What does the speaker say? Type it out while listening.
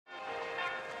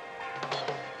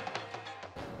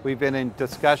We've been in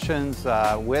discussions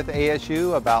with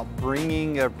ASU about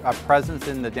bringing a presence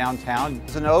in the downtown.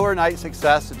 It's an overnight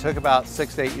success. It took about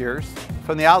 6 to 8 years.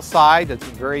 From the outside, it's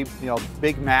a very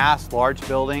big mass, large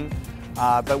building.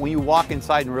 But when you walk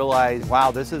inside and realize,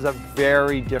 wow, this is a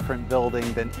very different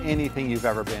building than anything you've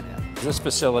ever been in. This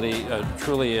facility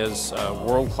truly is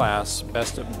world-class,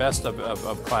 best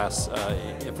of class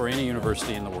for any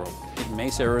university in the world.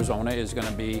 Mesa, Arizona is going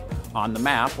to be on the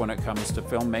map when it comes to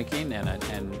filmmaking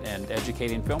and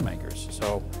educating filmmakers.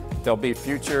 So there'll be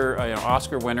future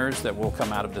Oscar winners that will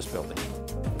come out of this building.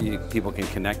 People can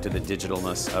connect to the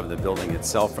digitalness of the building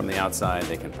itself from the outside.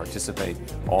 They can participate,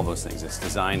 all those things. It's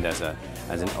designed as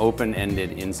an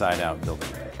open-ended, inside-out building.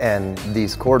 And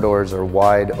these corridors are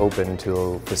wide open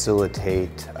to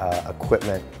facilitate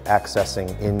equipment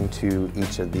accessing into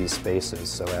each of these spaces.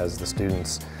 So as the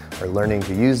students are learning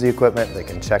to use the equipment, they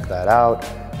can check that out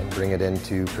and bring it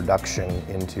into production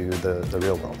into the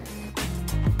real world.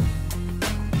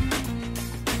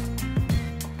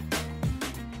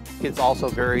 It's also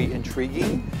very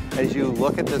intriguing as you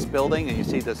look at this building and you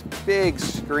see this big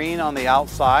screen on the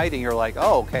outside and you're like,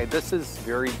 oh, okay, this is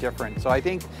very different. So I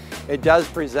think it does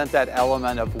present that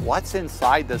element of what's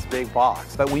inside this big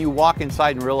box. But when you walk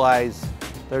inside and realize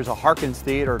there's a Harkins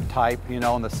Theater type,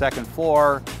 on the second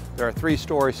floor, there are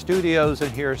 3-story studios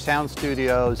in here, sound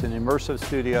studios and immersive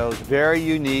studios, very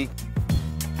unique.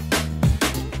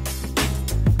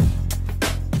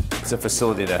 It's a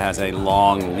facility that has a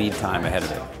long lead time ahead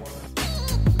of it.